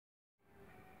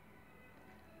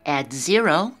Add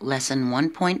 0, lesson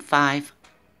 1.5.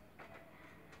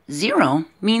 0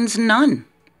 means none.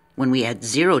 When we add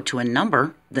 0 to a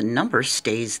number, the number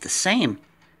stays the same.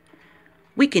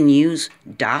 We can use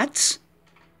dots,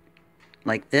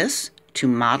 like this, to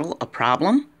model a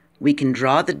problem. We can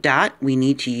draw the dot we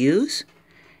need to use.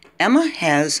 Emma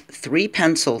has 3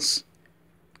 pencils.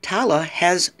 Tala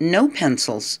has no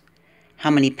pencils.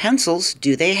 How many pencils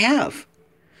do they have?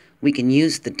 We can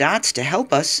use the dots to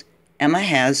help us. Emma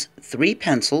has 3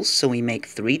 pencils, so we make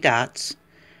 3 dots.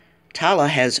 Tala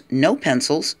has no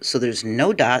pencils, so there's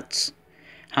no dots.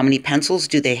 How many pencils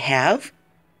do they have?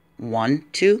 1,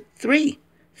 2, 3.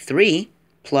 3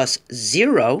 plus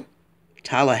 0,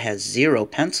 Tala has 0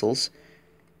 pencils,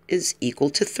 is equal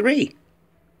to 3.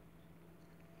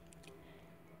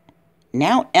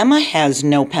 Now Emma has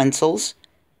no pencils,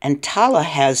 and Tala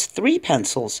has 3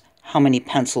 pencils. How many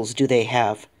pencils do they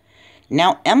have?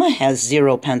 Now Emma has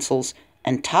 0 pencils,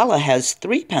 and Tala has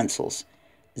 3 pencils.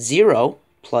 0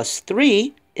 plus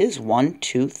 3 is 1,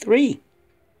 2, 3.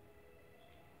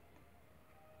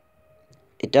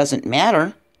 It doesn't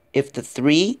matter if the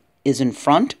 3 is in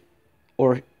front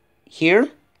or here,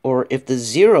 or if the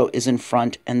 0 is in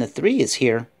front and the 3 is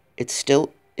here, it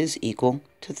still is equal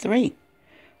to 3.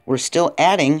 We're still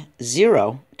adding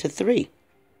 0 to 3.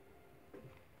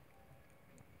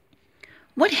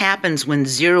 What happens when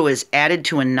 0 is added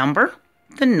to a number?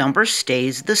 The number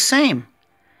stays the same.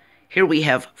 Here we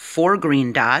have 4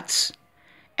 green dots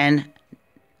and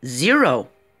 0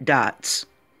 dots.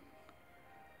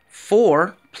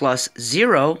 4 plus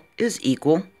 0 is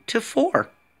equal to 4.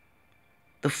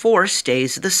 The 4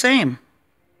 stays the same.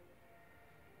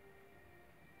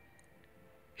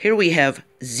 Here we have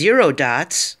 0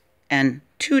 dots and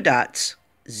 2 dots.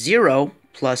 0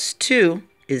 plus 2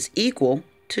 is equal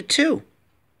to 2.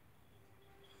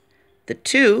 The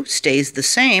 2 stays the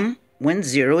same when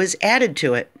 0 is added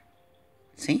to it.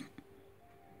 See?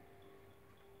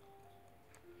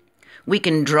 We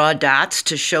can draw dots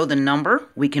to show the number.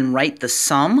 We can write the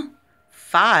sum,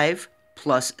 5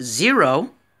 plus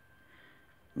 0.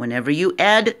 Whenever you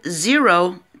add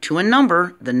 0 to a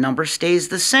number, the number stays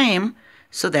the same,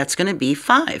 so that's going to be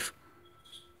 5.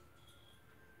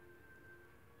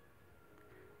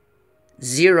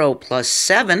 0 plus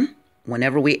 7,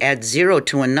 whenever we add 0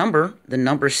 to a number, the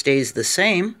number stays the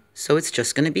same, so it's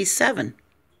just going to be 7.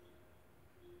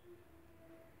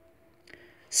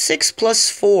 6 plus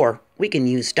 4, we can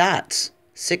use dots.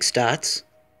 6 dots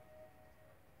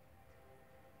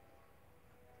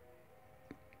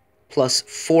plus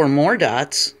 4 more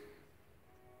dots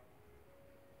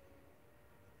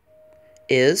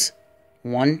is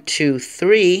 1, 2,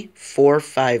 3, 4,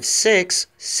 5, 6,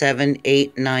 7,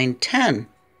 8, 9, 10.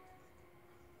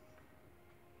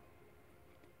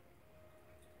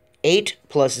 8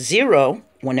 plus 0,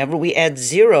 whenever we add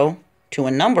 0 to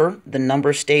a number, the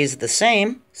number stays the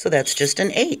same, so that's just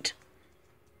an 8.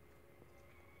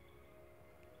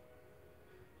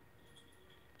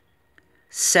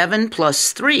 7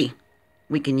 plus 3,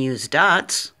 we can use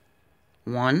dots.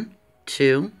 1,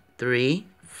 2, 3,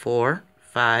 4,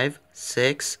 5,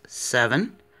 6,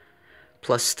 7.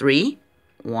 Plus 3,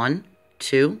 1,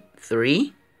 2,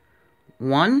 3.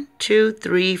 1, 2,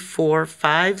 3, 4,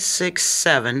 5, 6,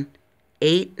 7,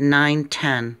 8, 9,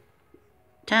 10.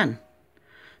 10.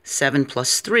 7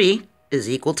 plus 3 is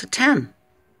equal to 10.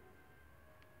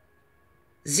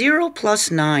 0 plus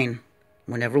 9.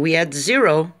 Whenever we add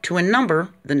 0 to a number,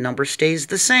 the number stays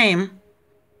the same.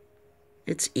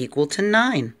 It's equal to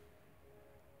 9.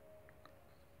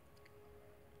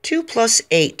 2 plus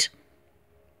 8.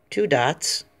 2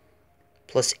 dots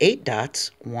plus 8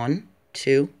 dots. 1,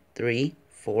 2, 3,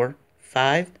 4,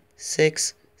 5,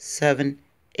 6, 7,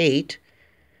 8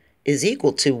 is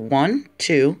equal to 1,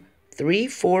 2, 3,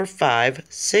 4, 5,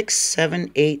 6,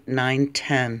 7, 8, 9,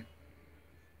 10.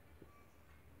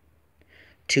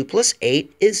 2 plus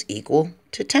 8 is equal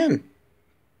to 10.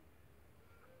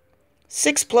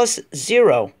 6 plus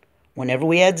 0. Whenever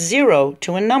we add 0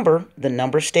 to a number, the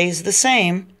number stays the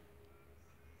same.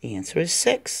 The answer is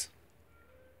 6.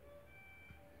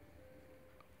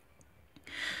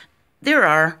 There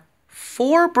are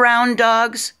 4 brown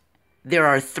dogs. There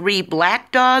are 3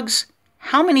 black dogs.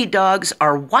 How many dogs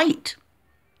are white?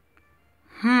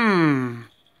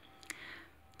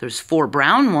 There's 4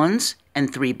 brown ones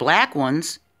and 3 black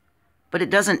ones, but it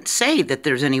doesn't say that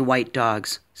there's any white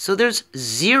dogs. So there's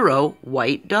 0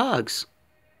 white dogs.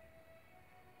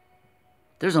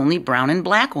 There's only brown and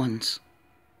black ones.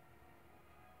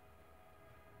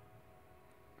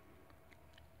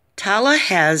 Tala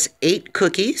has 8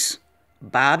 cookies.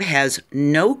 Bob has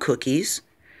no cookies.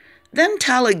 Then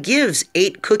Tala gives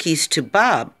 8 cookies to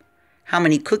Bob. How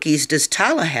many cookies does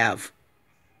Tala have?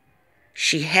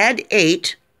 She had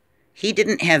 8. He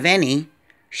didn't have any.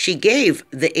 She gave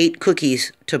the 8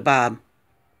 cookies to Bob.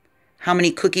 How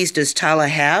many cookies does Tala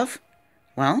have?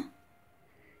 Well,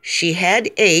 she had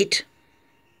 8.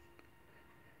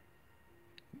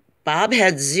 Bob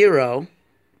had 0.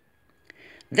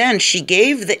 Then she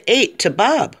gave the 8 to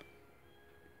Bob.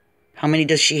 How many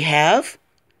does she have?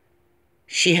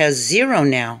 She has 0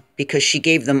 now because she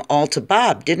gave them all to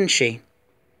Bob, didn't she?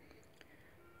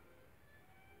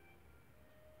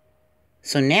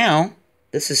 So now,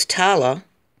 this is Tala.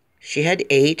 She had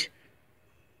 8.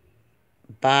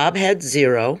 Bob had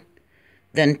 0.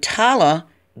 Then Tala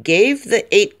gave the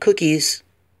 8 cookies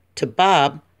to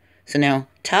Bob. So now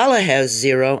Tala has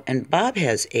 0 and Bob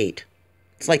has 8.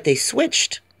 It's like they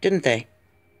switched, didn't they?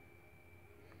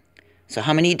 So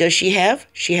how many does she have?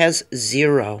 She has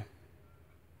 0.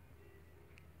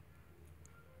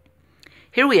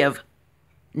 Here we have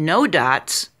no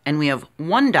dots and we have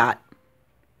 1 dot.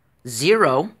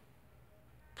 0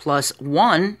 plus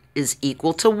 1 is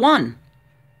equal to 1.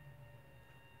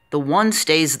 The 1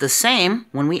 stays the same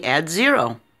when we add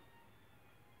 0.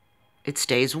 It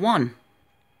stays 1.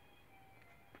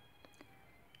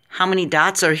 How many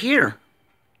dots are here?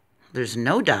 There's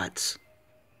no dots.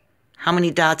 How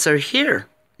many dots are here?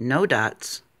 No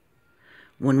dots.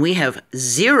 When we have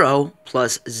 0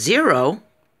 plus 0,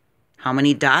 how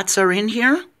many dots are in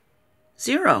here?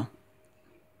 0.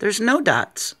 There's no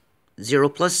dots. 0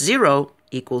 plus 0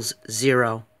 equals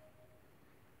 0.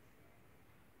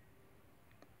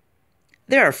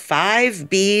 There are 5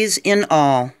 bees in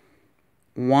all.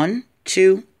 1,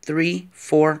 2, 3,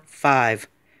 4, 5.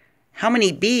 How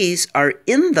many bees are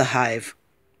in the hive?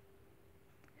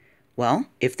 Well,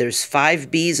 if there's 5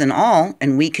 bees in all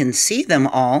and we can see them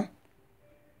all,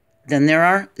 then there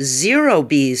are 0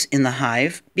 bees in the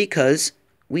hive because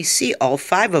we see all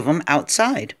 5 of them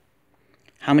outside.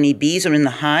 How many bees are in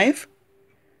the hive?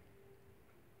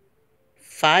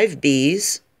 5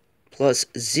 bees plus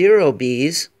 0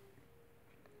 bees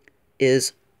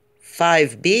is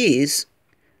 5 bees,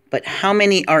 but how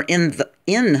many are in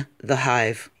the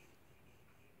hive?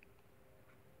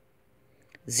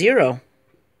 0.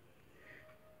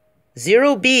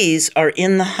 0 bees are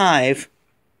in the hive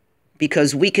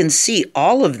because we can see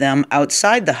all of them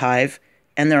outside the hive,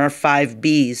 and there are 5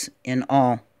 bees in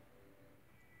all.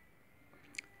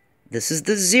 This is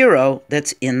the 0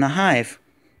 that's in the hive.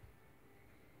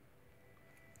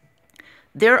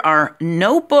 There are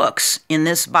no books in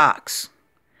this box.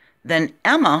 Then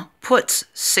Emma puts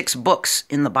 6 books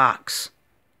in the box.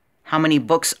 How many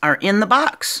books are in the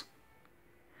box?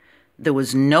 There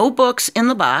was no books in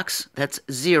the box. That's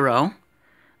 0.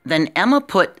 Then Emma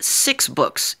put 6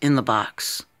 books in the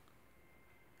box.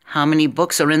 How many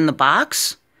books are in the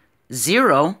box?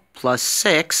 0 plus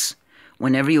 6.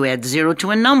 Whenever you add 0 to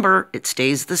a number, it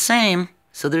stays the same.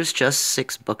 So there's just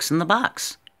 6 books in the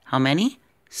box. How many?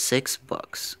 6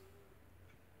 books.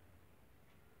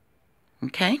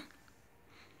 Okay?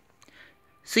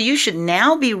 So you should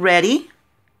now be ready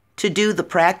to do the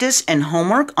practice and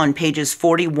homework on pages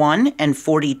 41 and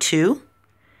 42.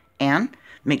 And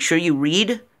make sure you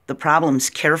read the problems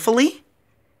carefully.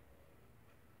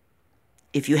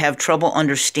 If you have trouble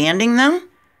understanding them,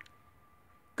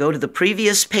 go to the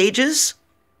previous pages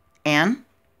and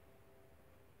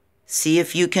see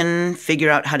if you can figure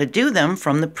out how to do them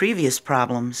from the previous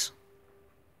problems.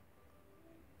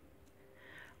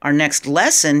 Our next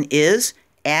lesson is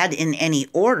add in any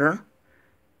order.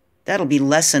 That'll be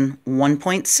lesson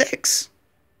 1.6.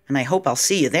 And I hope I'll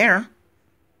see you there.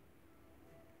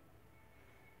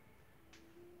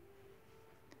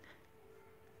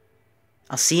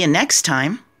 I'll see you next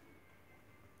time.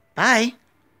 Bye.